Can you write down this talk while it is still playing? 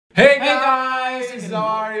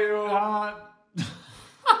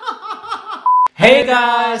Hey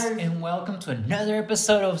guys, and welcome to another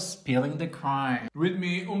episode of Spilling the Crime. With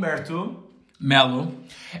me, Umberto. Melo.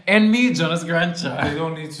 And me, Jonas Grancha. They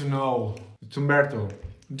don't need to know. It's Umberto.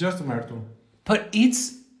 Just Umberto. But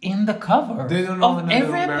it's in the cover They don't know of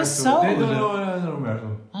every Umberto. episode. They don't know another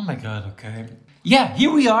Umberto. Oh my god, okay. Yeah,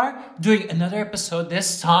 here we are doing another episode,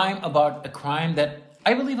 this time about a crime that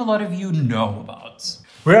I believe a lot of you know about.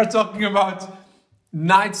 We are talking about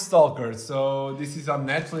Night Stalker. So this is on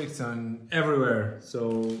Netflix and everywhere.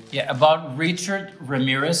 So Yeah, about Richard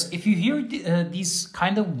Ramirez. If you hear these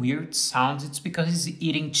kind of weird sounds, it's because he's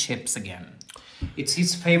eating chips again. It's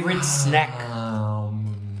his favorite snack.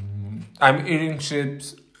 I'm eating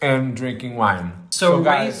chips and drinking wine. So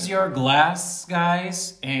guys, raise your glass,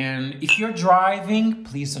 guys. And if you're driving,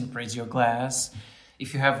 please don't raise your glass.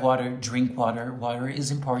 If you have water, drink water. Water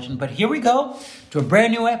is important. But here we go to a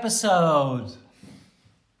brand new episode.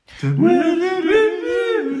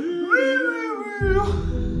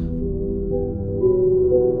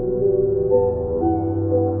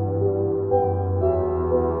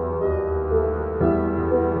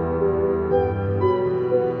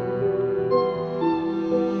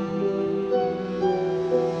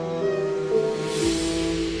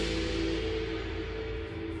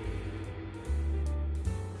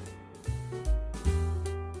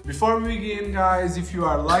 Before we begin, guys, if you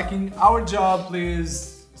are liking our job,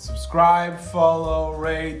 please subscribe, follow,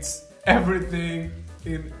 rate, everything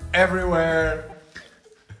in everywhere.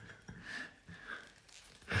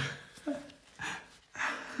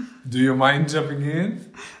 Do you mind jumping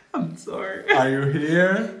in? I'm sorry. Are you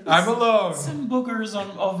here? I'm alone. Some boogers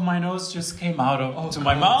of my nose just came out to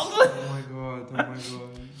my mouth. Oh my god, oh my god.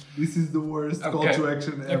 This is the worst call to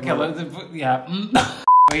action ever. Okay, yeah.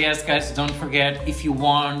 But yes, guys, don't forget, if you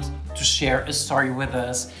want to share a story with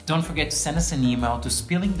us, don't forget to send us an email to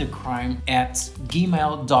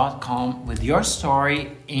spillingthecrime@gmail.com with your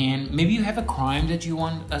story. And maybe you have a crime that you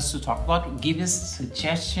want us to talk about. Give us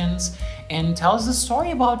suggestions and tell us a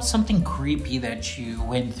story about something creepy that you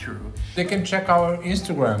went through. They can check our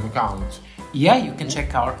Instagram account. Yeah, you can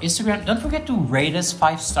check our Instagram. Don't forget to rate us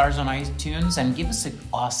 5 stars on iTunes and give us an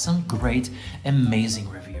awesome, great, amazing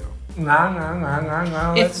review.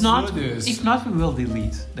 No. Let's If not, do this. we will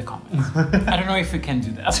delete the comment. I don't know if we can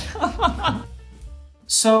do that.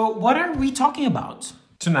 So, what are we talking about?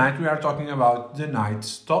 Tonight we are talking about the Night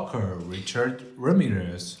Stalker, Richard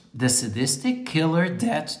Ramirez. The sadistic killer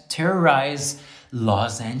that terrorized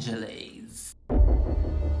Los Angeles.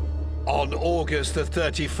 On August the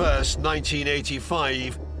 31st,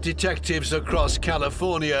 1985, detectives across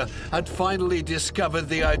California had finally discovered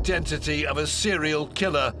the identity of a serial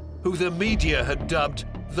killer who the media had dubbed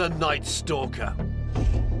the Night Stalker.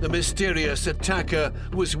 The mysterious attacker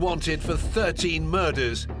was wanted for 13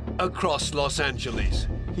 murders across Los Angeles.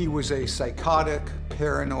 He was a psychotic,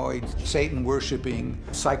 paranoid, Satan-worshipping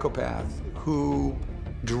psychopath who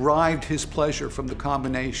derived his pleasure from the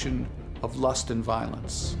combination of lust and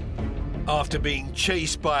violence. After being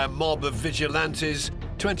chased by a mob of vigilantes,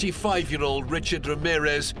 25-year-old Richard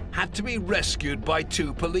Ramirez had to be rescued by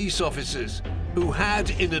 2 police officers who had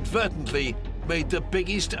inadvertently made the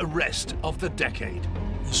biggest arrest of the decade.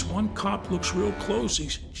 This one cop looks real close.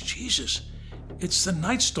 He's, Jesus, it's the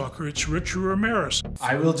Night Stalker. It's Richard Ramirez.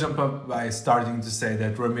 I will jump up by starting to say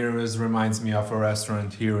that Ramirez reminds me of a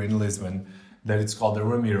restaurant here in Lisbon that it's called the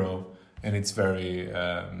Ramiro, and it's very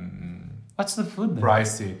What's the food there?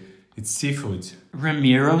 pricey. It's seafood.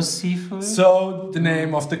 Ramiro's seafood? So the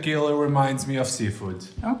name of the killer reminds me of seafood.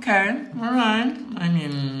 Okay, alright. I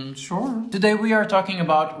mean, sure. Today we are talking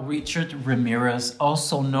about Richard Ramirez,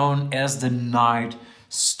 also known as the Night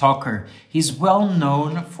Stalker. He's well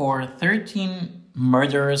known for 13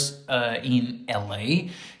 murders in LA.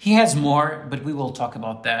 He has more, but we will talk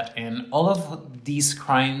about that. And all of these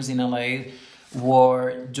crimes in LA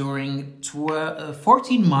were during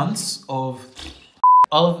 14 months of...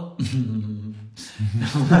 All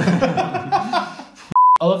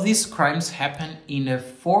of these crimes happen in a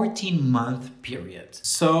 14-month period.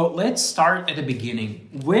 So let's start at the beginning.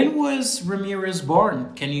 When was Ramirez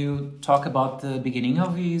born? Can you talk about the beginning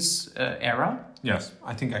of his era? Yes,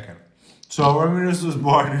 I think I can. So Ramirez was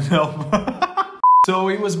born in El Paso. So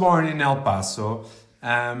he was born in El Paso.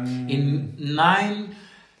 In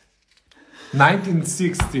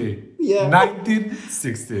 1960. Yeah.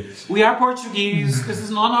 1960. We are Portuguese. This is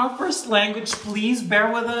not our first language. Please bear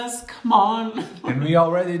with us. Come on. And we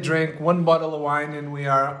already drank 1 bottle of wine and we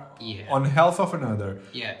are on half of another.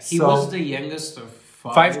 Yeah, he was the youngest of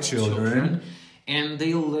 5 children. And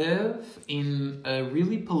they live in a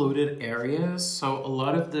really polluted area. So a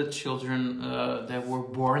lot of the children that were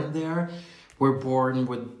born there were born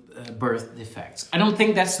with birth defects. I don't think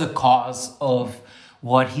that's the cause of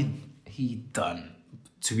what he done,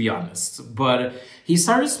 to be honest. But he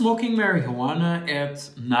started smoking marijuana at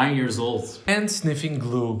 9 years old. And sniffing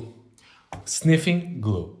glue. Sniffing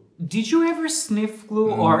glue. Did you ever sniff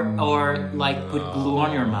glue or like put glue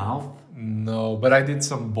on your mouth? No, but I did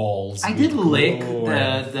some balls. I did lick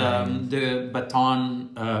the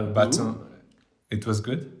baton. Baton. It was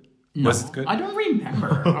good? No, was it good? I don't remember.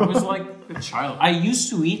 I was like a child. I used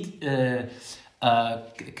to eat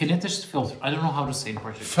canetas filter. I don't know how to say it in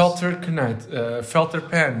Portuguese. Felter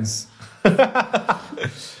pens.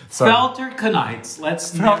 Felter canites. Let's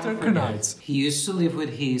Felter canites. He used to live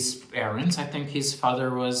with his parents. I think his father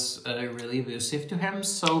was really abusive to him.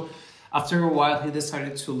 So after a while, he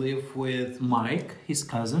decided to live with Mike, his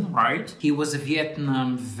cousin, right? He was a Vietnam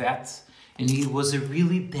vet and he was a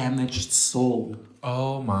really damaged soul.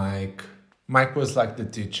 Oh, Mike. Mike was like the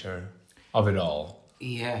teacher of it all.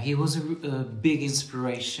 Yeah, he was a big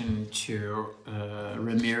inspiration to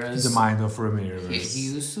Ramirez. The mind of Ramirez. He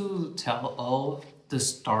used to tell all the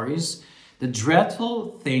stories, the dreadful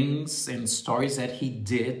things and stories that he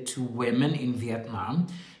did to women in Vietnam.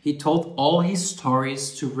 He told all his stories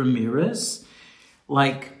to Ramirez,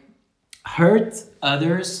 like hurt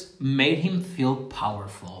others, made him feel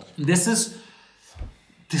powerful. This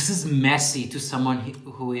is messy to someone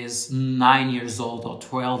who is 9 years old or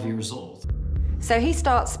 12 years old. So he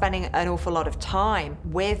starts spending an awful lot of time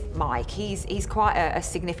with Mike. He's quite a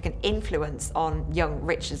significant influence on young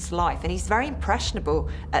Richard's life, and he's very impressionable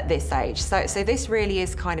at this age. So this really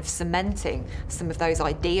is kind of cementing some of those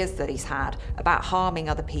ideas that he's had about harming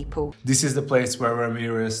other people. This is the place where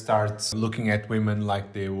Ramirez starts looking at women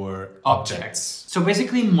like they were objects. So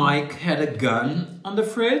basically Mike had a gun on the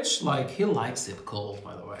fridge. Like, he likes it cold,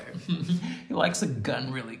 by the way. He likes a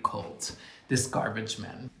gun really cold. This garbage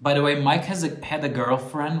man. By the way, Mike had a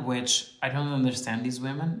girlfriend, which I don't understand these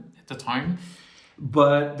women at the time.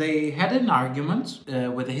 But they had an argument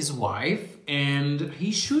with his wife and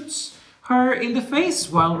he shoots her in the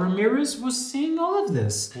face while Ramirez was seeing all of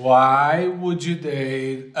this. Why would you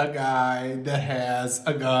date a guy that has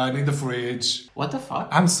a gun in the fridge? What the fuck?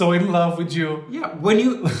 I'm so in love with you. Yeah, when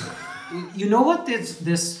you... You know what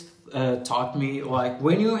this taught me? Like,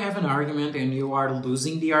 when you have an argument and you are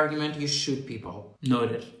losing the argument, you shoot people.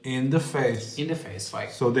 Noted. In the face. In the face, like...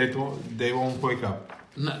 So they won't wake up.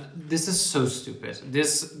 No, this is so stupid.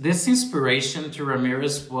 This inspiration to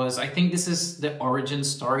Ramirez was... I think this is the origin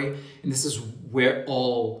story, and this is where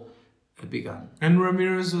all began. And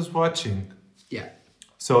Ramirez was watching. Yeah.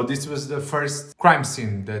 So this was the first crime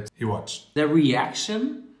scene that he watched. The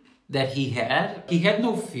reaction that he had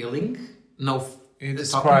no feeling, no... He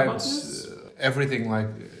describes everything, like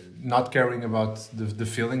not caring about the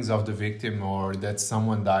feelings of the victim or that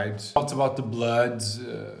someone died. Talked about the blood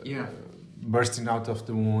bursting out of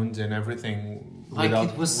the wounds and everything. Like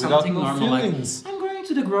it was something normal. Like, I'm going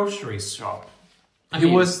to the grocery shop. He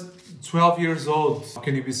was 12 years old. How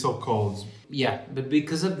can he be so cold? Yeah, but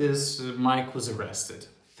because of this, Mike was arrested.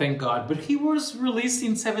 Thank God. But he was released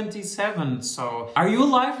in 1977, so... Are you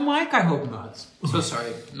alive, Mike? I hope not. So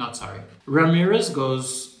sorry. Not sorry. Ramirez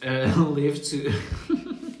goes live to...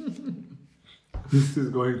 This is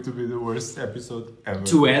going to be the worst episode ever.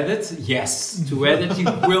 To edit? Yes. To edit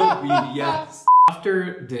it will be, yes.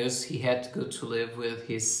 After this, he had to go to live with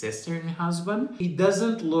his sister and husband. He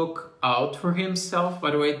doesn't look out for himself. By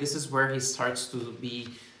the way, this is where he starts to be...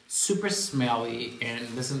 super smelly and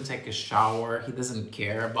doesn't take a shower. He doesn't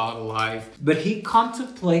care about life. But he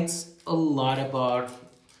contemplates a lot about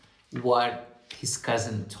what his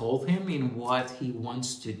cousin told him and what he wants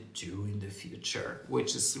to do in the future,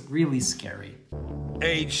 which is really scary.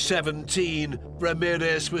 Age 17,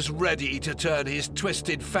 Ramirez was ready to turn his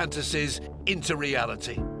twisted fantasies into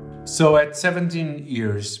reality. So at 17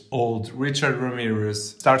 years old, Richard Ramirez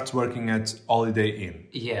starts working at Holiday Inn.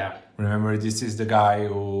 Yeah. Remember, this is the guy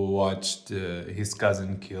who watched his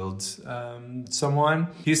cousin killed someone.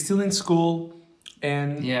 He's still in school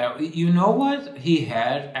and... Yeah, you know what he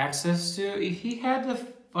had access to? He had the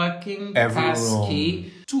fucking pass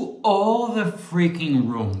key to all the freaking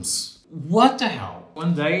rooms. What the hell?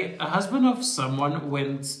 One day, a husband of someone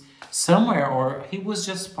went somewhere or he was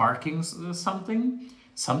just parking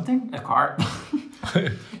something? A car?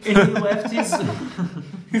 And he left his...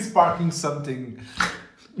 He's parking something...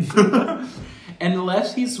 and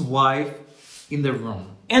left his wife in the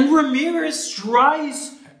room. And Ramirez tries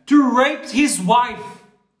to rape his wife.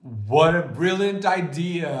 What a brilliant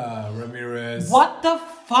idea, Ramirez. What the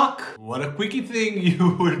fuck? What a quickie thing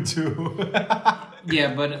you would do.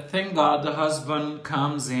 Yeah, but thank God the husband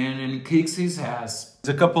comes in and kicks his ass.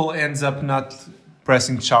 The couple ends up not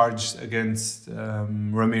pressing charge against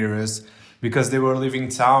Ramirez because they were leaving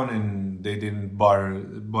town and they didn't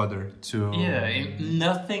bother to... Yeah,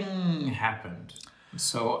 nothing happened.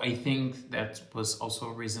 So I think that was also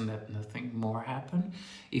a reason that nothing more happened.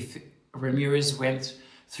 If Ramirez went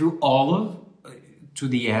through all of to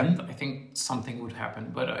the end, I think something would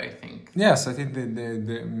happen. But I think... Yes, I think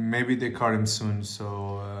maybe they caught him soon,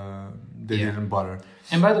 so they didn't bother.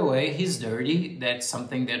 And by the way, he's dirty. That's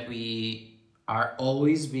something that we are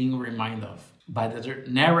always being reminded of by the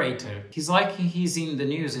narrator. He's like he's in the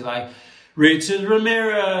news. He's like, Richard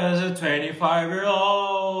Ramirez, a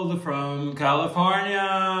 25-year-old from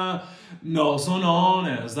California, also known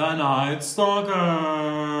as the Night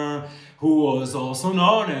Stalker, who was also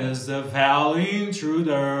known as the Valley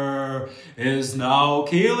Intruder, is now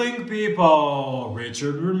killing people.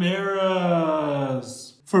 Richard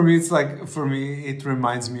Ramirez. For me, it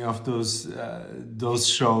reminds me of those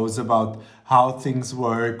shows about how things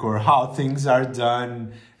work or how things are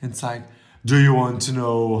done. It's like, do you want to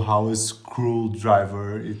know how a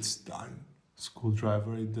screwdriver it's done?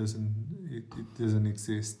 Screwdriver, it doesn't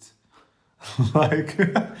exist. Like,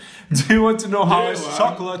 do you want to know how a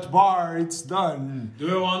chocolate bar it's done? Do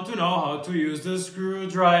you want to know how to use the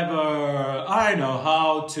screwdriver? I know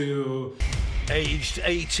how to. Aged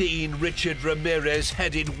 18, Richard Ramirez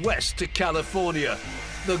headed west to California.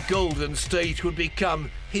 The Golden State would become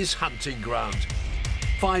his hunting ground.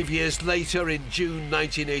 5 years later, in June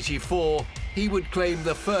 1984, he would claim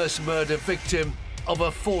the first murder victim of a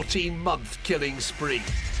 14-month killing spree.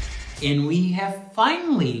 And we have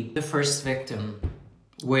finally the first victim,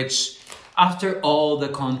 which after all the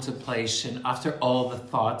contemplation, after all the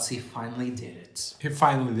thoughts, he finally did it. He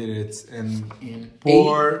finally did it, and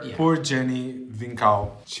poor Jenny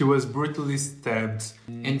Vincal. She was brutally stabbed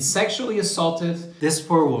and sexually assaulted this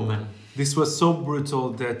poor woman. This was so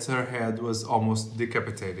brutal that her head was almost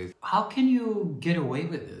decapitated. How can you get away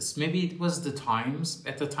with this? Maybe it was the times.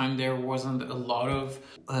 At the time there wasn't a lot of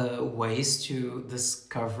ways to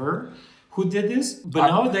discover who did this. But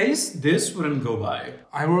nowadays, this wouldn't go by.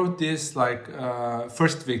 I wrote this like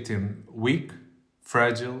first victim, weak,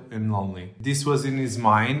 fragile and lonely. This was in his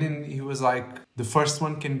mind and he was like, the first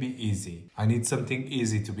one can be easy. I need something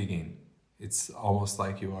easy to begin. It's almost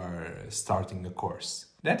like you are starting a course.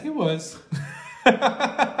 That he was.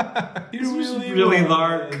 He really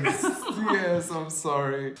dark. Yes, I'm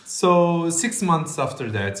sorry. So 6 months after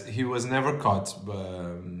that, he was never caught.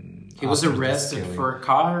 He was arrested for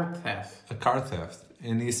car theft. A car theft.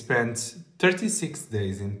 And he spent 36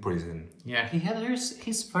 days in prison. Yeah, he had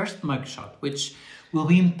his first mugshot, which will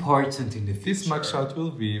be important in the future. This mugshot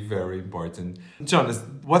will be very important. Jonas,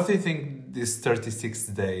 what do you think these 36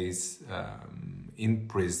 days in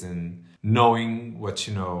prison, knowing what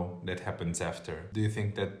you know that happens after? Do you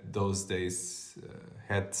think that those days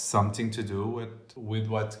had something to do with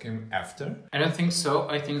what came after? I don't think so.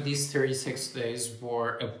 I think these 36 days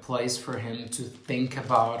were a place for him to think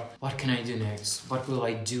about, what can I do next? What will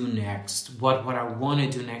I do next? What I want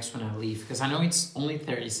to do next when I leave? Because I know it's only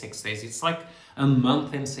 36 days. It's like a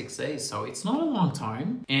month and 6 days, so it's not a long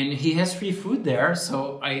time. And he has free food there,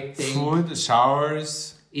 so I think... Food,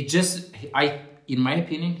 showers... In my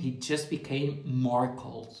opinion, he just became more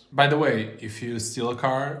cold. By the way, if you steal a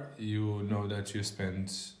car, you know that you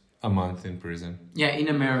spent a month in prison. Yeah, in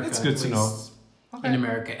America. It's good to know. Okay. In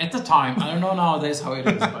America. At the time, I don't know nowadays how it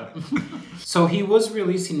is, but... So he was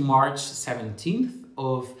released in March 17th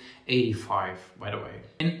of 85, by the way.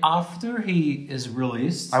 And after he is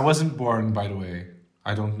released... I wasn't born, by the way.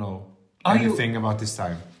 I don't know anything about this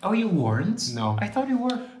time. Oh, you weren't? No. I thought you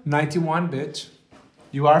were. 91, bitch.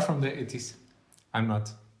 You are from the 80s. I'm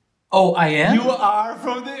not. Oh, I am? You are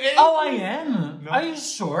from the 80s. Oh, I am? No. Are you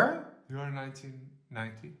sure? You are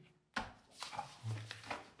 1990.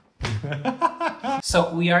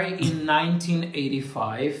 So we are in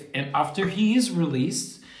 1985, and after he is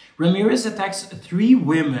released, Ramirez attacks 3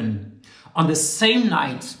 women on the same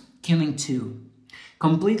night, killing 2.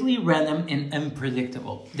 Completely random and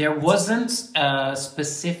unpredictable. There wasn't a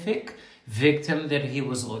specific victim that he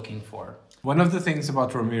was looking for. One of the things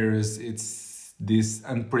about Ramirez, it's this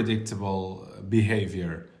unpredictable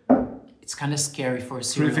behavior. It's kind of scary for a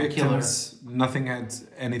serial killer. Nothing had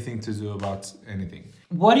anything to do about anything.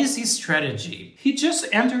 What is his strategy? He just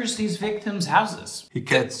enters these victims' houses. He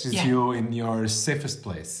catches you in your safest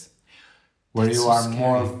place, where you are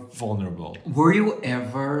more vulnerable. Were you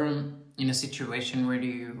ever in a situation where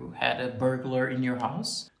you had a burglar in your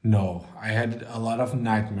house? No, I had a lot of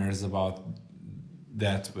nightmares about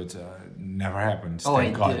that, but never happened. Oh,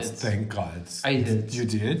 Thank I God. did. Thank God. I did. You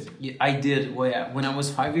did? Yeah, I did. Well, yeah. When I was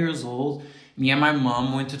 5 years old, me and my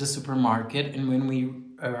mom went to the supermarket, and when we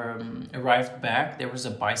arrived back, there was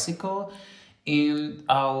a bicycle in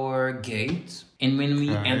our gate. And when we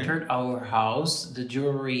entered our house, the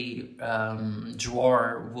jewelry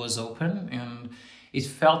drawer was open, and it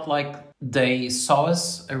felt like they saw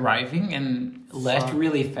us arriving and left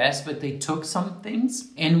really fast, but they took some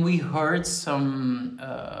things. And we heard some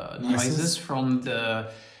noises from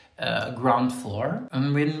the ground floor.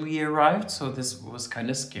 And when we arrived, so this was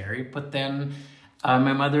kind of scary, but then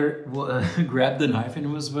my mother grabbed the knife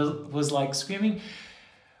and was like screaming,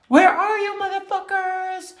 "Where are you,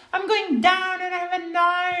 motherfuckers? I'm going down and I have a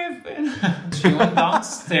knife." And she went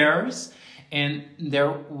downstairs and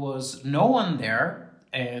there was no one there.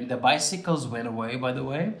 And the bicycles went away, by the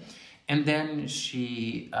way. And then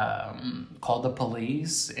she called the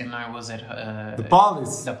police, and I was at the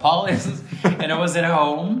police. And I was at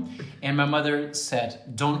home. And my mother said,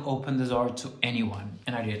 "Don't open the door to anyone,"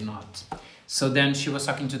 and I did not. So then she was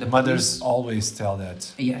talking to the Mothers police. always tell that.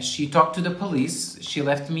 Yeah, she talked to the police. She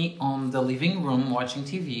left me on the living room watching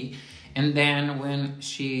TV. And then when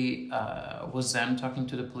she was then talking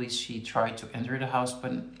to the police, she tried to enter the house,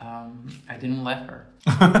 but I didn't let her.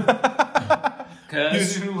 You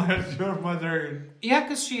didn't let your mother in. Yeah,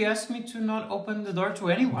 because she asked me to not open the door to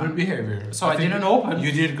anyone. Good behavior. So I didn't open.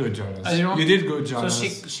 You did good, Jonas. You did good, Jonas.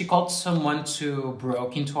 So she called someone to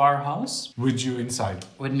broke into our house. With you inside.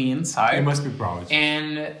 With me inside. You must be proud.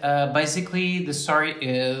 And basically the story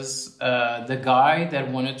is the guy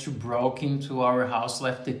that wanted to broke into our house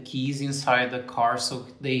left the keys inside the car. So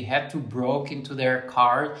they had to broke into their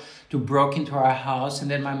car to broke into our house.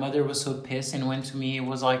 And then my mother was so pissed and went to me and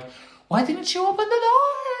was like, "Why didn't you open the door?"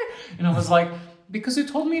 And I was like, "Because you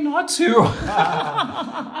told me not to."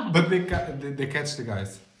 But they catch the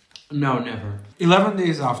guys? No, never. 11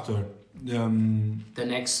 days after, the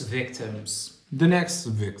next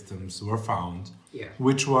victims were found. Yeah.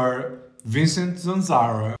 Which were Vincent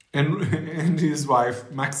Zanzara and his wife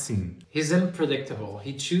Maxine. He's unpredictable.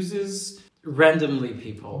 He chooses randomly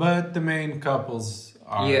people. But the main couples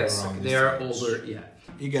are around they are older. Yeah.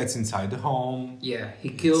 He gets inside the home. Yeah, he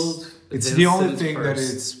killed It's Vincent the only thing first. that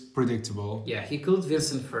is predictable. Yeah, he killed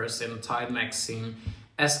Vincent first and tied Maxine,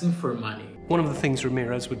 asking for money. One of the things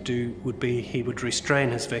Ramirez would do would be he would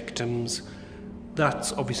restrain his victims.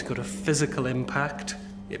 That's obviously got a physical impact.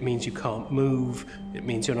 It means you can't move. It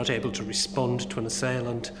means you're not able to respond to an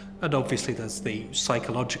assailant. And obviously there's the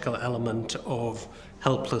psychological element of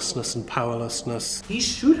helplessness and powerlessness. He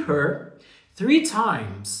shot her 3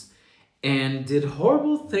 times and did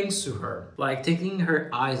horrible things to her, like taking her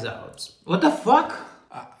eyes out. What the fuck?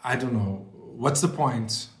 I don't know. What's the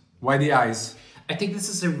point? Why the eyes? I think this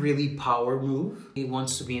is a really power move. He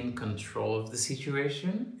wants to be in control of the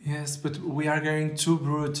situation. Yes, but we are getting too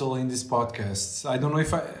brutal in this podcast. I don't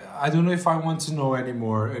know if I want to know any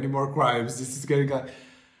more crimes. This is getting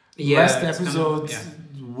last episode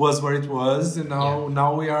was where it was, and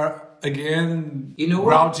now we are again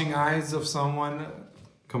gouging eyes of someone.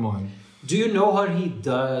 Come on. Do you know what he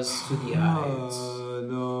does to the eyes?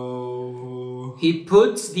 No. He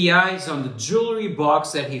puts the eyes on the jewelry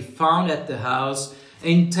box that he found at the house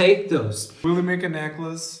and take those. Will he make a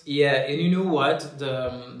necklace? Yeah, and you know what?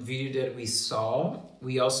 The video that we saw,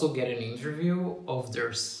 we also get an interview of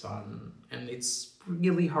their son. And it's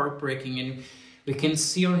really heartbreaking. And we can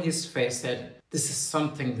see on his face that this is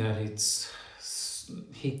something that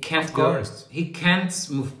he can't go. He can't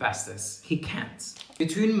move past this. He can't.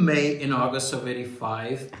 Between May and August of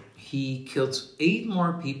 85, he killed 8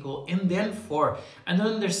 more people and then 4. I don't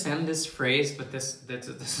understand this phrase, but this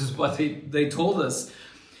is what they told us.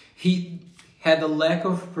 He had a lack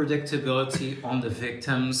of predictability on the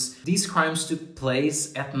victims. These crimes took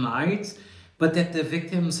place at night, but at the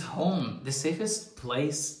victim's home, the safest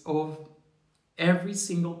place of every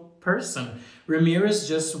single person. Ramirez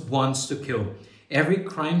just wants to kill. Every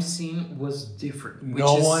crime scene was different.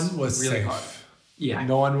 No one was really safe. Hard. Yeah.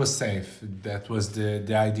 No one was safe. That was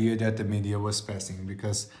the idea that the media was passing,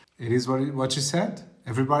 because it is what you said.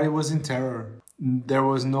 Everybody was in terror. There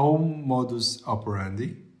was no modus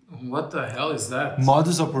operandi. What the hell is that?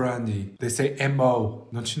 Modus operandi. They say MO.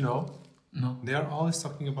 Don't you know? No. They are always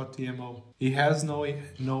talking about the MO. He has no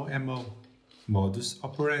MO. Modus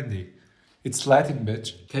operandi. It's Latin,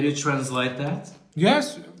 bitch. Can you translate that?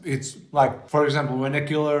 Yes. It's like, for example, when a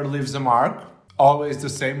killer leaves a mark, always the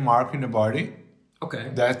same mark in the body.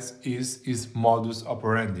 Okay. That is his modus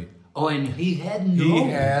operandi. Oh, and he had no. He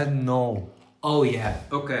had no. Oh, yeah.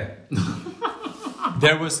 Okay.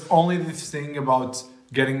 There was only this thing about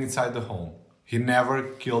getting inside the home. He never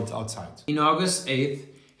killed outside. In August 8th,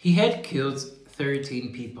 he had killed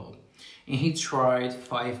 13 people, and he tried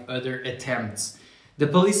 5 other attempts. The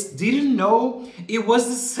police didn't know it was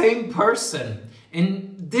the same person.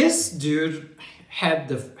 And this dude had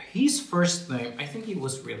his first name, I think he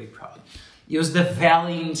was really proud. It was the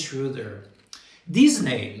Valley Intruder. These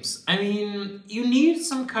names, I mean, you need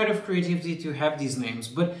some kind of creativity to have these names,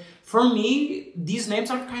 but for me, these names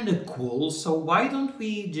are kind of cool, so why don't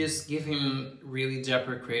we just give him really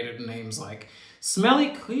deprecated names like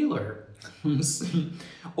Smelly Killer?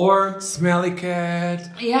 Or Smelly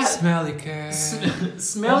Cat. Yeah. Smelly Cat.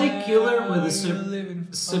 Smelly Killer with the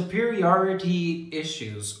superiority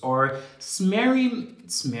issues. Or Smelly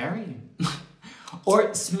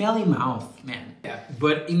or Smelly Mouth, man. Yeah.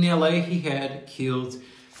 But in LA, he had killed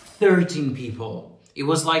 13 people. It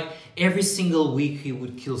was like every single week he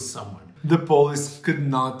would kill someone. The police could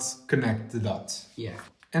not connect the dots. Yeah.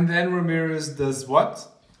 And then Ramirez does what?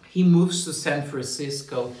 He moves to San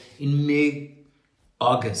Francisco in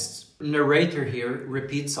mid-August. Narrator here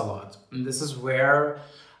repeats a lot. And this is where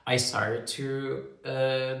I started to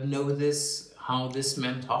notice how this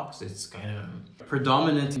man talks. It's kind of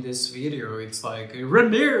predominant in this video. It's like,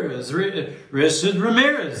 Ramirez, Richard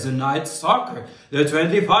Ramirez, the Night Stalker, the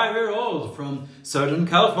 25-year-old from Southern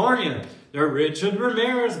California, the Richard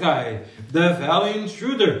Ramirez guy, the Valley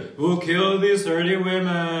Intruder who killed these 30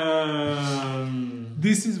 women.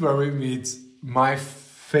 This is where we meet my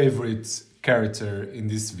favorite character in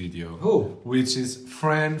this video. Who? Which is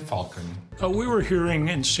Fran Falcon. We were hearing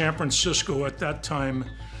in San Francisco at that time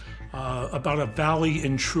about a Valley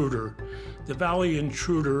Intruder. The Valley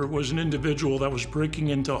Intruder was an individual that was breaking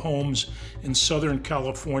into homes in Southern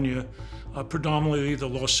California, predominantly the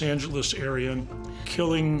Los Angeles area,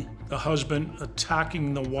 killing the husband,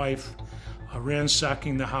 attacking the wife,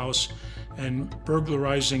 ransacking the house, and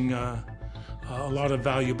burglarizing a lot of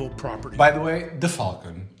valuable property. By the way, the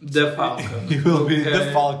Falcon. The Falcon. He will be the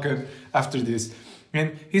Falcon after this.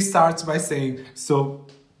 And he starts by saying, so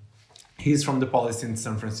he's from the police in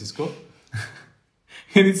San Francisco.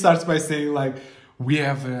 And it starts by saying like, we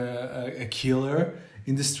have a killer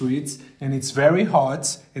in the streets and it's very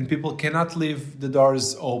hot and people cannot leave the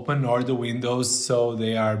doors open or the windows, so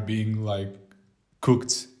they are being like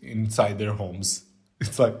cooked inside their homes.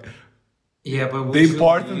 It's like, yeah, but the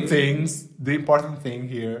important thing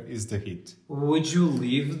here is the heat. Would you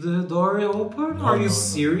leave the door open? No, Are you no,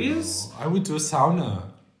 serious? No. I would do a sauna.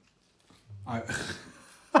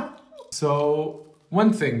 So,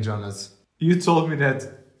 one thing, Jonas. You told me that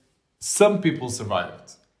some people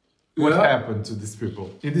survived. What happened to these people?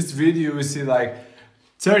 In this video, we see like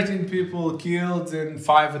 13 people killed in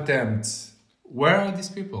 5 attempts. Where are these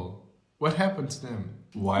people? What happened to them?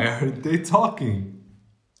 Why aren't they talking?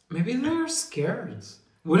 Maybe they're scared.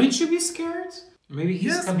 Wouldn't you be scared? Maybe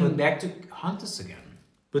he's coming back to hunt us again.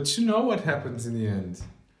 But you know what happens in the end.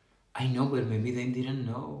 I know, but maybe they didn't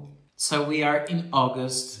know. So we are in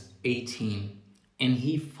August 18, and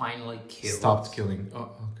he finally killed. Stopped killing.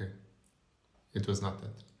 Oh, okay. It was not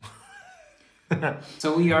that.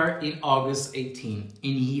 So we are in August 18, and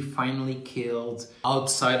he finally killed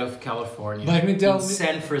outside of California. Let me tell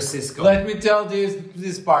San Francisco. Let me tell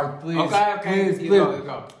this part, please. Okay. Please,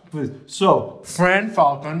 go. Please. So, Fran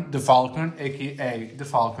Falcon, the Falcon, aka the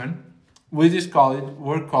Falcon,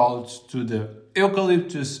 we're called to the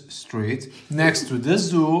Eucalyptus Street next to the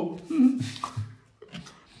zoo,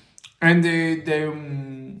 and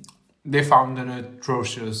they found an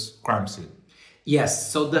atrocious crime scene.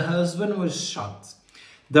 Yes, so the husband was shot.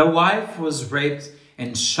 The wife was raped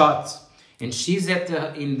and shot. And she's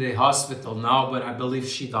in the hospital now, but I believe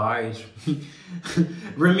she died.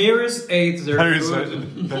 Ramirez ate their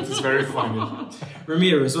food. That is very funny.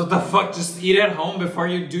 Ramirez, what the fuck? Just eat at home before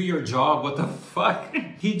you do your job. What the fuck?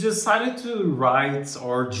 He decided to write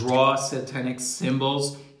or draw satanic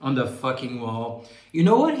symbols on the fucking wall. You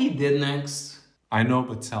know what he did next? I know,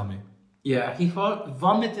 but tell me. Yeah, he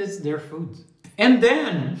vomited their food. And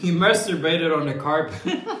then he masturbated on the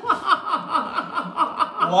carpet.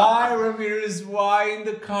 Why, Ramirez? Why in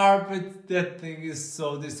the carpet? That thing is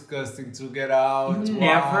so disgusting to get out. You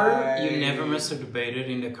never masturbated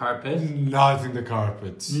in the carpet? Not in the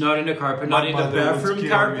carpet. Not in the carpet? Not in the bathroom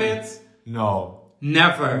carpet? No.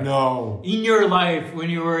 Never? No. In your life when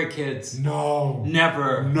you were a kid? No.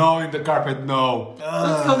 Never? No, in the carpet, no.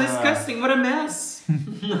 That's so disgusting. What a mess.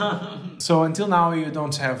 So until now you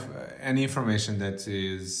don't have any information that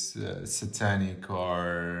is satanic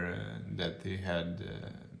or that they had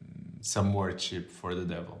some worship for the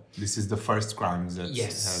devil. This is the first crime that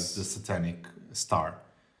has the satanic star.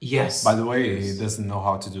 Yes. By the way, he doesn't know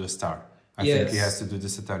how to do a star. I think he has to do the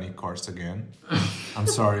satanic course again. I'm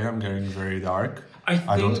sorry, I'm getting very dark.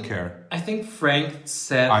 I don't care. I think Frank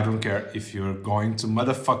said... I don't care if you're going to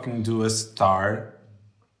motherfucking do a star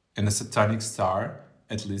and a satanic star.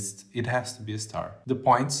 At least it has to be a star. The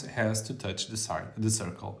points has to touch the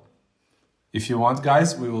circle. If you want,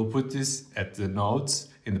 guys, we will put this at the notes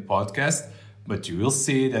in the podcast, but you will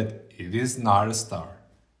see that it is not a star.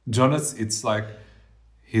 Jonas, it's like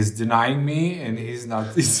he's denying me and he's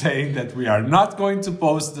saying that we are not going to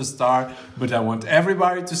post the star, but I want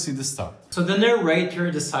everybody to see the star. So the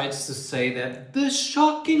narrator decides to say that the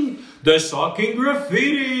shocking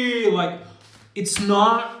graffiti, like, it's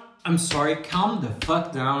not... I'm sorry, calm the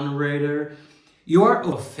fuck down, narrator. You are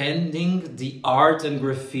offending the art and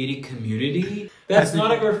graffiti community. That's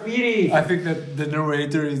not a graffiti. I think that the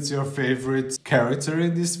narrator is your favorite character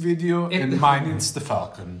in this video, and mine is the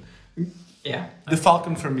Falcon. Yeah. The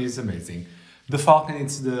Falcon for me is amazing. The Falcon,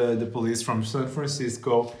 it's the police from San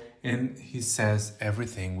Francisco, and he says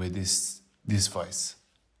everything with this voice.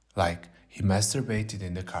 Like, he masturbated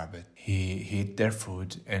in the carpet. He ate their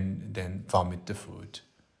food and then vomited the food.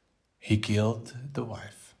 He killed the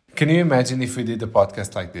wife. Can you imagine if we did a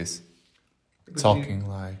podcast like this? Talking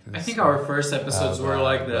like this. I think our first episodes were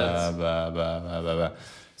like that.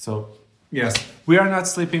 So, yes, we are not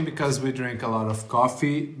sleeping because we drink a lot of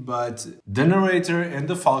coffee, but the narrator and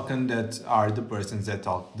the Falcon, that are the persons that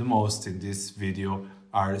talk the most in this video,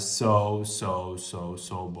 are so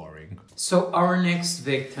boring. So our next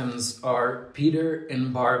victims are Peter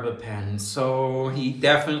and Barbara Pan. So he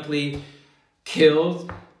definitely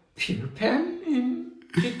killed Peter Pan, and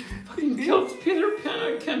he fucking killed Peter Pan.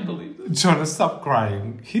 I can't believe it. Jonas, stop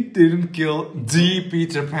crying. He didn't kill the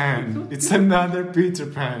Peter Pan. It's another Peter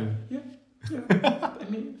Pan. Yeah. I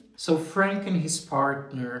mean, so Frank and his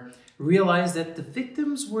partner realized that the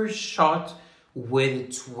victims were shot with a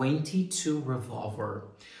 .22 revolver,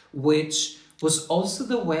 which was also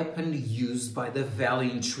the weapon used by the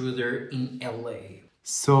Valley intruder in LA.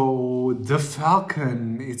 So the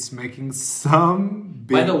Falcon, it's making some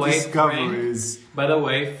big discoveries. By the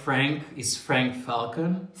way, Frank is Frank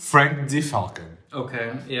Falcon. Frank the Falcon.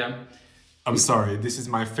 Okay, yeah. I'm sorry, this is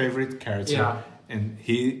my favorite character. Yeah. And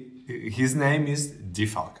his name is the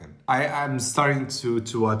Falcon. I'm starting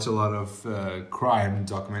to watch a lot of crime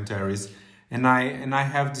documentaries, and I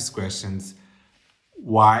have these questions.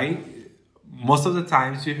 Why? Most of the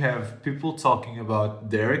times you have people talking about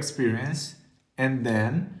their experience, and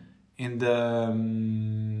then in the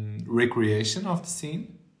recreation of the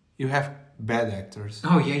scene, you have bad actors.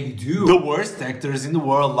 Oh yeah, you do. The worst actors in the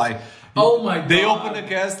world, like... Oh my God. They open a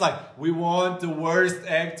cast like, we want the worst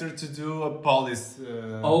actor to do a police...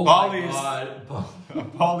 a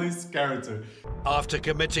police character. After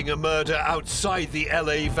committing a murder outside the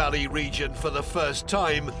LA Valley region for the first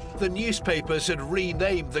time, the newspapers had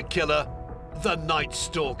renamed the killer the Night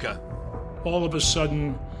Stalker. All of a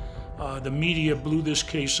sudden, the media blew this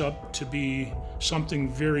case up to be something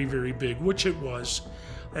very, very big, which it was.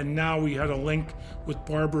 And now we had a link with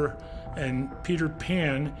Barbara and Peter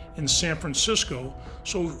Pan in San Francisco.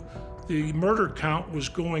 So the murder count was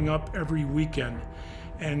going up every weekend.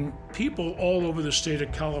 And people all over the state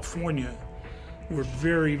of California were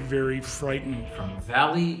very, very frightened. From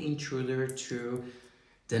Valley intruder to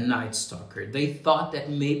the Night Stalker. They thought that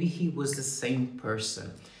maybe he was the same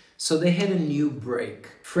person. So they had a new break.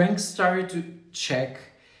 Frank started to check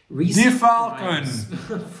recent The Falcon! crimes.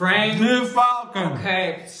 Frank! The Falcon!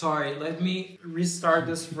 Okay, sorry, let me restart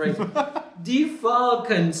this phrase. The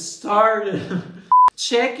Falcon started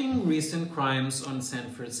checking recent crimes on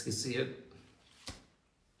San Francisco.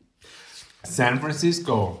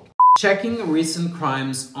 Checking recent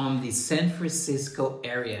crimes on the San Francisco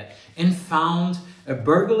area and found a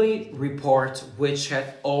burglary report which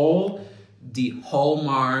had all the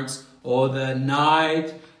hallmarks of the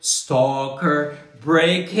Night Stalker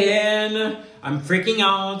break-in. I'm freaking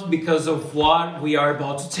out because of what we are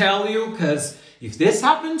about to tell you, because if this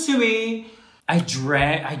happened to me, I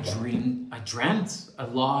dreamt a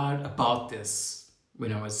lot about this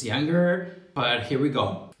when I was younger, but here we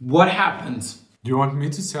go. What happened? Do you want me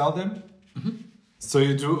to tell them? Mm-hmm. So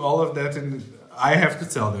you do all of that and I have to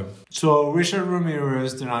tell them. So Richard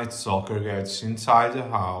Ramirez, the Night Stalker, gets inside the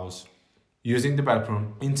house using the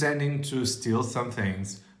bathroom, intending to steal some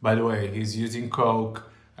things. By the way, he's using coke.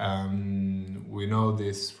 We know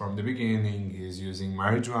this from the beginning. He's using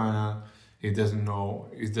marijuana. He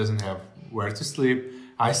doesn't have where to sleep.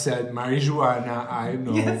 I said marijuana, I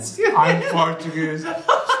know. Yes. I'm Portuguese.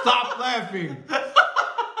 Stop laughing.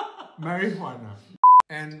 Marijuana.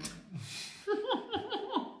 And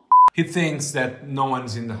he thinks that no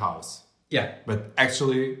one's in the house. Yeah. But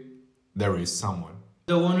actually, there is someone.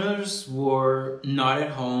 The owners were not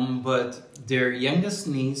at home, but their youngest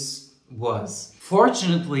niece was.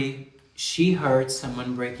 Fortunately, she heard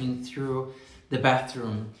someone breaking through the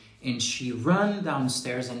bathroom, and she ran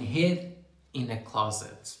downstairs and hid in a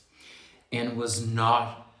closet and was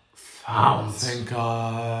not found. Thank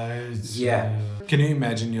God. Yeah. Can you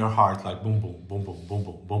imagine your heart like boom, boom, boom, boom, boom,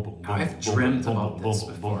 boom, boom, boom, boom? I've dreamt about this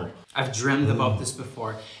before. I've dreamt about this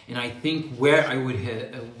before, and I think where I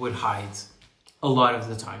would hide a lot of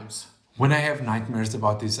the times. When I have nightmares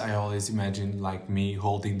about this, I always imagine like me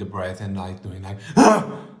holding the breath and like doing like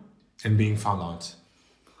ah! And being found out.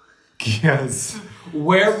 Yes.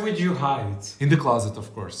 Where would you hide? In the closet,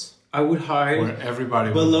 of course. I would hide where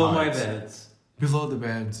everybody below would my hide. bed. Below the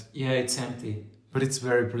bed. Yeah, it's empty. But it's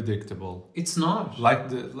very predictable. It's not. Like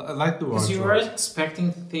the Because wardrobe. you are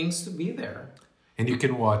expecting things to be there. And you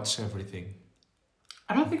can watch everything.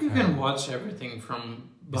 I don't think you can watch everything from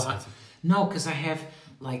behind. No, because I have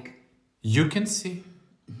like... You can see.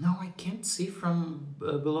 No, I can't see from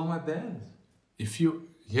below my bed. If you...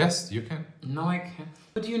 Yes, you can. No, I can't.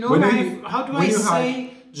 But you know, how do I you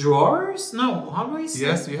say drawers? No, how do I say...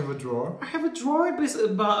 Yes, you have a drawer. I have a drawer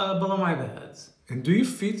below my bed. And do you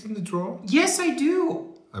fit in the drawer? Yes, I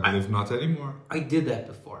do. I believe not anymore. I did that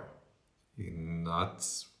before. Not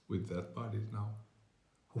with that body now.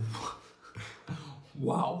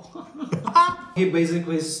 Wow. He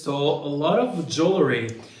basically stole a lot of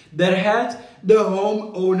jewelry that had the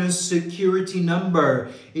homeowner's security number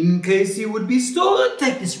in case he would be stolen.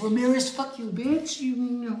 Take this, Ramirez. Fuck you, bitch.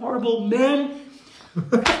 You horrible man.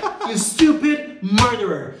 You stupid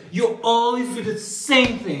murderer. You always do the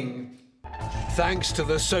same thing. Thanks to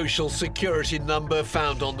the social security number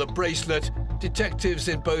found on the bracelet, detectives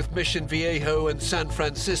in both Mission Viejo and San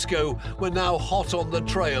Francisco were now hot on the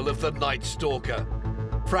trail of the Night Stalker.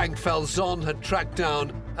 Frank Falzon had tracked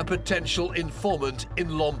down a potential informant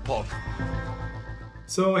in Lompoc.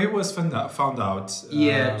 So he was found out.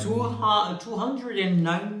 Yeah,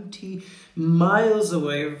 290 miles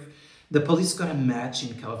away. The police got a match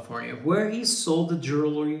in California where he sold the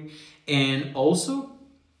jewelry and also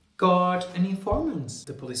got an informant.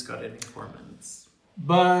 The police got an informant.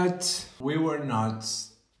 But we were not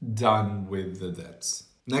done with the deaths.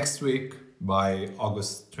 Next week, by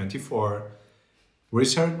August 24,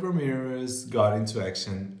 Richard Ramirez got into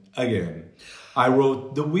action again. I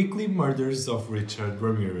wrote The Weekly Murders of Richard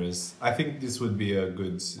Ramirez. I think this would be a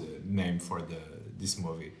good name for this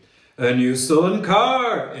movie. A new stolen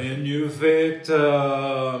car and new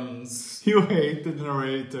victims. You hate the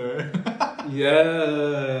narrator.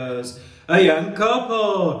 Yes. A young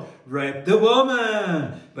couple raped the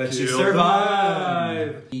woman, but she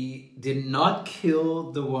survived. He did not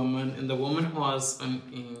kill the woman, and the woman was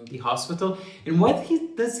in the hospital. And what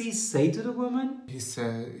does he say to the woman? He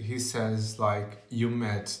says like, you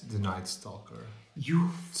met the Night Stalker. You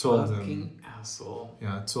fucking asshole.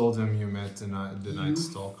 Yeah, told him you met the Night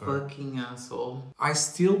Stalker. You fucking asshole. I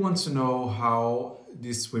still want to know how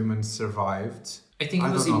these women survived. I think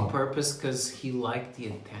it was in purpose because he liked the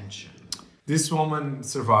attention. This woman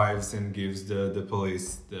survives and gives the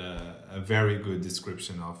police a very good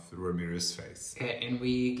description of Ramirez's face. And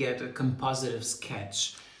we get a compositive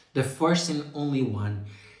sketch. The first and only one.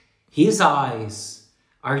 His eyes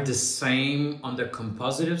are the same on the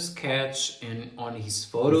compositive sketch and on his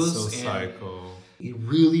photos. It's so psycho. It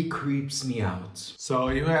really creeps me out. So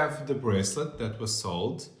you have the bracelet that was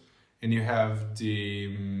sold, and you have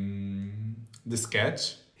the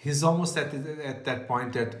sketch. He's almost at that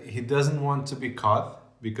point that he doesn't want to be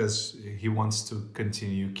caught because he wants to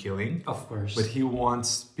continue killing. Of course. But he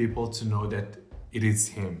wants people to know that it is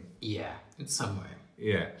him. Yeah, in some way.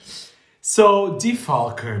 Yeah. So D.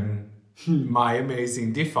 Falcon, my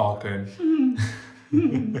amazing D. Falcon,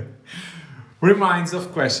 reminds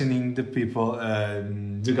of questioning the people,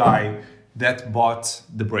 the guy that bought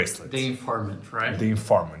the bracelet. The informant, right? The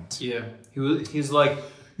informant. Yeah. He's like,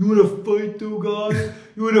 you wanna fight though, guy?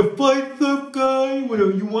 You wanna fight the guy?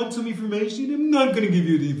 You want some information? I'm not gonna give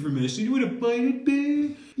you the information. You wanna fight it,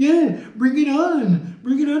 babe? Yeah, bring it on.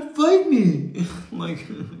 Bring it on, fight me. Like,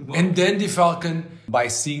 well. And then the Falcon, by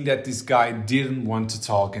seeing that this guy didn't want to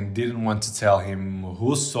talk and didn't want to tell him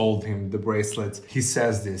who sold him the bracelet, he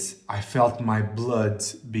says this: I felt my blood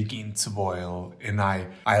begin to boil, and I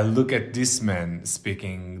look at this man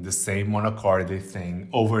speaking the same monochordic thing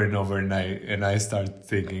over and over, and I start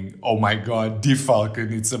thinking, oh my god, the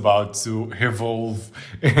Falcon, it's about to evolve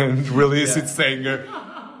and release its anger.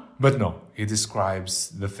 But no, he describes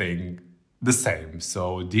the thing the same.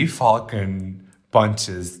 So the Falcon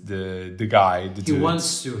punches the guy. The dude.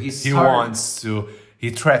 Wants to. He wants to. He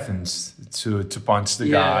threatens to punch the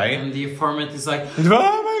guy. And the informant is like,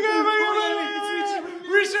 oh my god,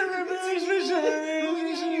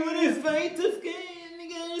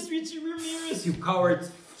 you coward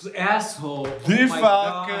asshole. The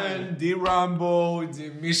Falcon, the Rambo, the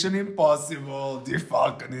Mission Impossible, the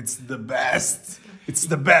Falcon, it's the best. It's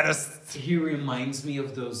the best. He reminds me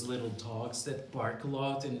of those little dogs that bark a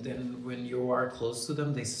lot, and then when you are close to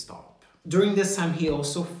them, they stop. During this time, he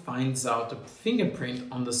also finds out a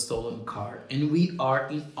fingerprint on the stolen car, and we are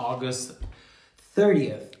in August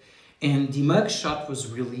 30th, and the mugshot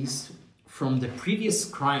was released from the previous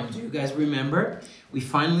crime. Do you guys remember? We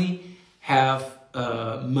finally have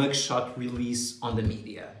a mugshot release on the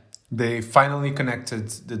media. They finally connected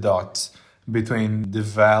the dots between the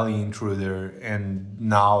Valley Intruder and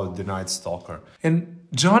now the Night Stalker. And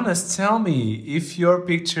Jonas, tell me, if your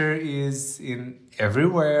picture is in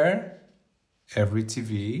everywhere, every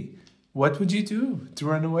TV, what would you do to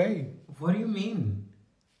run away? What do you mean?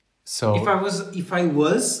 So if I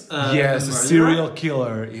was yes, a serial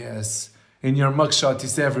killer, yes, and your mugshot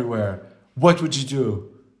is everywhere, what would you do?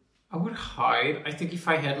 I would hide. I think if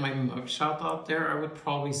I had my mugshot out there, I would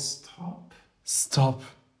probably stop. Stop.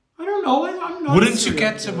 I don't know. I'm not. Wouldn't you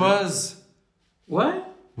catch a buzz?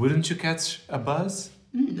 What? Wouldn't you catch a buzz?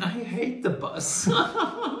 I hate the bus.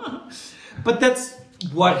 But that's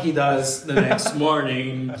what he does the next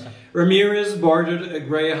morning. Ramirez boarded a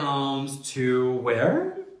Greyhound to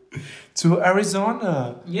where? To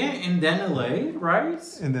Arizona. Yeah, and then LA, right?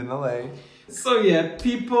 And then LA. So yeah,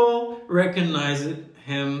 people recognized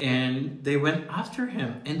him and they went after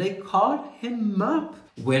him and they caught him up.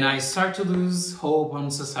 When I start to lose hope on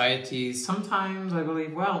society, sometimes I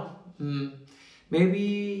believe, well,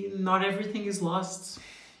 maybe not everything is lost.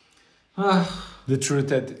 The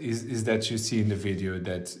truth is that you see in the video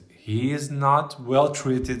that he is not well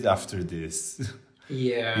treated after this.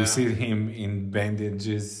 Yeah. You see him in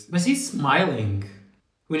bandages. But he's smiling.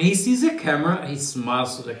 When he sees a camera, he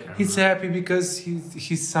smiles to the camera. He's happy because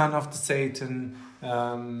he's son of the Satan.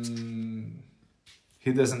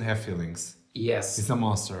 He doesn't have feelings. Yes. He's a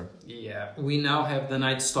monster. Yeah. We now have the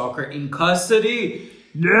Night Stalker in custody.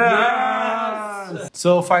 Yes!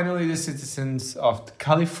 So finally the citizens of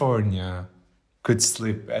California could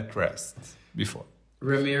sleep at rest before.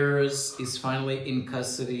 Ramirez is finally in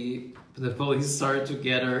custody. The police started to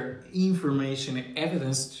gather information and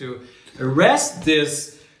evidence to arrest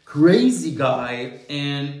this crazy guy.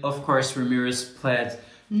 And of course Ramirez pled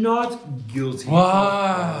not guilty.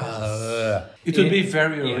 Wow. It would be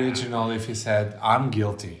very original if he said, I'm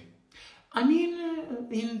guilty. I mean,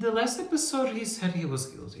 in the last episode, he said he was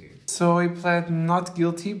guilty. So he pled not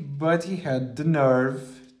guilty, but he had the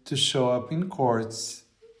nerve to show up in courts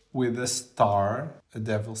with a star, a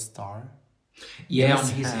devil star. Yeah, on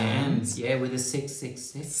his hands. Yeah, with a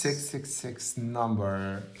 666. 666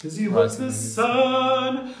 number. Because he was the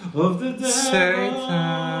son of the devil.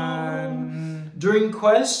 Satan. During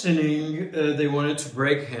questioning, they wanted to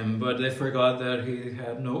break him, but they forgot that he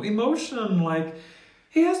had no emotion. Like,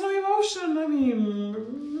 he has no emotion. I mean,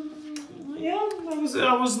 yeah,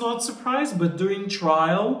 I was not surprised. But during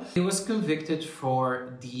trial, he was convicted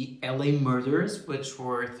for the LA murders, which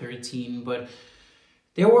were 13, but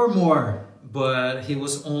there were more. But he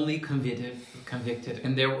was only convicted,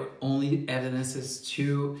 and there were only evidences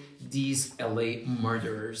to these LA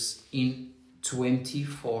murders in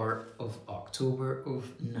 24 of October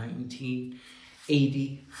of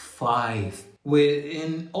 1985.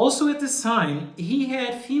 And also at this time, he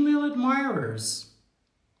had female admirers.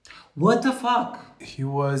 What the fuck? He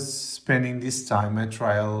was spending this time at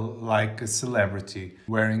trial like a celebrity,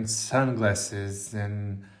 wearing sunglasses,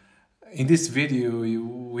 and in this video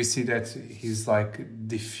we see that he's like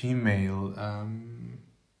the female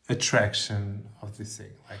attraction of this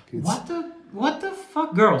thing. Like it's, what the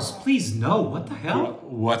fuck? Girls, please no. What the hell?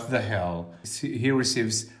 What the hell? He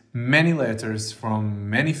receives many letters from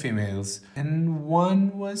many females, and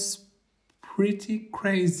one was pretty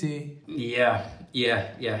crazy. Yeah.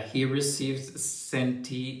 He received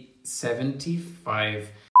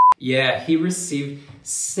 75. Yeah, he received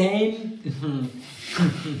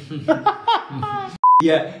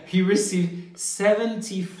Yeah, he received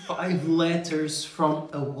 75 letters from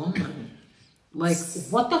a woman. Like,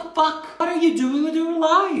 what the fuck? What are you doing with your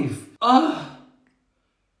life?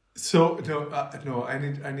 So no, I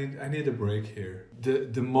need a break here.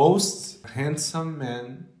 The most handsome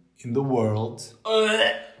man in the world,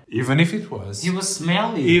 even if it was, he was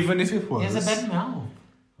smelly. Even if it was, he has a bad mouth.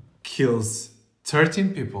 Kills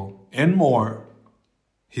 13 people and more.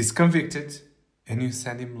 He's convicted, and you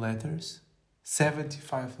send him letters.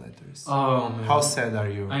 75 letters. Oh man. How sad are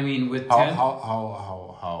you? I mean, with how 10...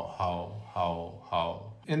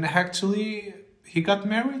 how. And actually, he got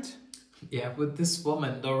married. Yeah, with this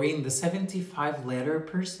woman, Doreen, the 75-letter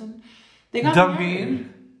person. They got married.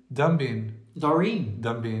 Doreen. Doreen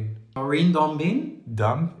Dombin?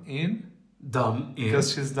 Dumb in? Dumb in.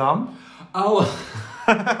 Because she's dumb? Oh.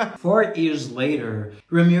 4 years later,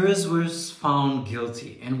 Ramirez was found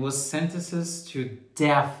guilty and was sentenced to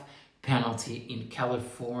death penalty in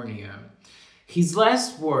California. His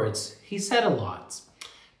last words, he said a lot,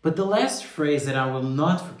 but the last phrase that I will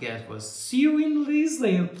not forget was, "See you in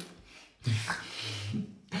Disneyland."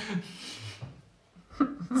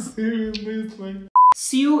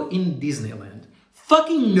 See you in Disneyland.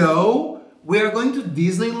 Fucking no! We are going to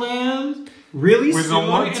Disneyland really soon, and I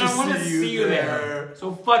want to see you there.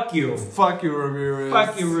 So fuck you. Fuck you, Ramirez.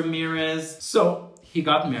 Fuck you, Ramirez. So he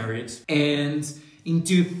got married, and in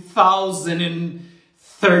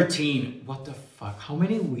 2013, what the fuck? How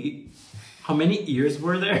many years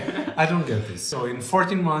were there? I don't get this. So in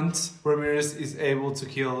 14 months, Ramirez is able to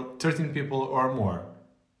kill 13 people or more.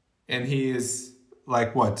 And he is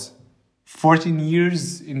like what? 14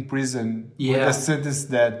 years in prison with a sentence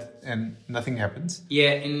that and nothing happens.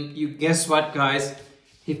 Yeah, and you guess what, guys?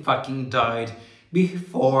 He fucking died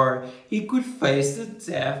before he could face the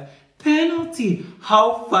death penalty.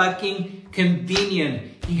 How fucking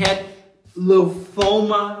convenient. He had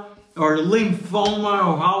lymphoma or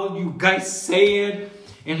how you guys say it,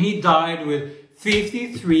 and he died with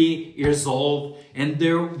 53 years old, and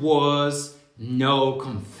there was no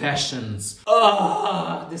confessions.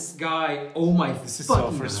 This guy, oh my, this is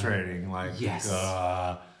so frustrating. Like, yes.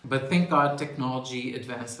 But thank God technology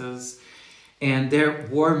advances, and there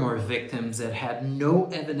were more victims that had no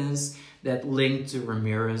evidence that linked to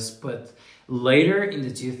Ramirez. But later in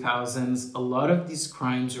the 2000s, a lot of these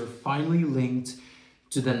crimes were finally linked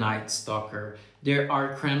to the Night Stalker. There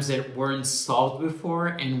are crimes that weren't solved before,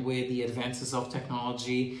 and with the advances of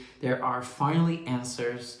technology, there are finally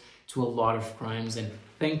answers to a lot of crimes, and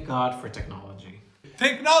thank God for technology.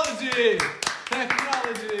 Technology!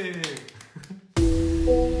 Technology!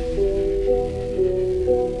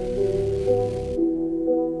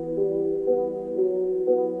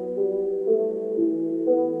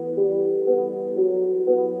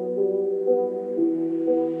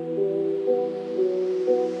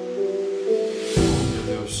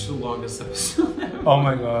 Oh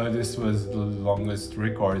my god, this was the longest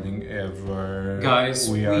recording ever. Guys,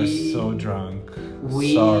 we are so drunk.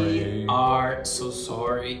 We are so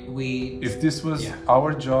sorry. If this was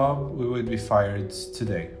our job, we would be fired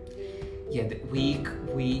today. Yeah,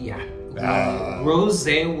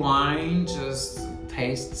 rosé wine just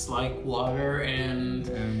tastes like water, and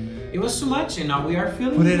it was too much, and now we are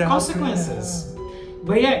feeling the consequences.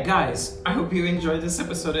 But yeah, guys, I hope you enjoyed this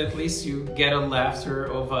episode. At least you get a laughter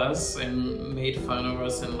of us and made fun of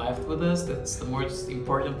us and laughed with us. That's the most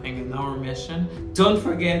important thing in our mission. Don't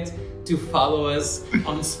forget to follow us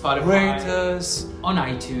on Spotify, rate us on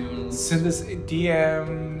iTunes, send us a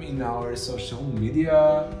DM in our social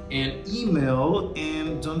media, and email.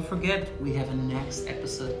 And don't forget, we have a next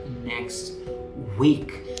episode next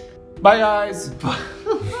week. Bye, guys. Bye.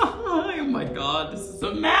 Oh my god, this is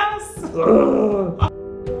a mess.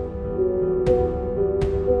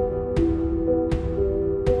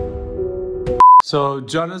 So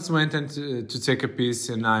Jonas went to take a piss,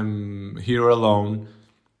 and I'm here alone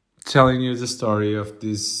telling you the story of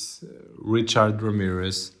this Richard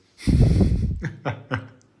Ramirez.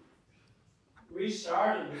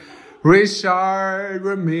 Richard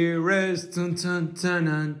Ramirez, dun, dun, dun,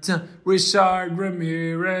 dun, dun. Richard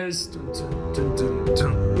Ramirez, dun, dun, dun, dun,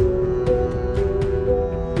 dun.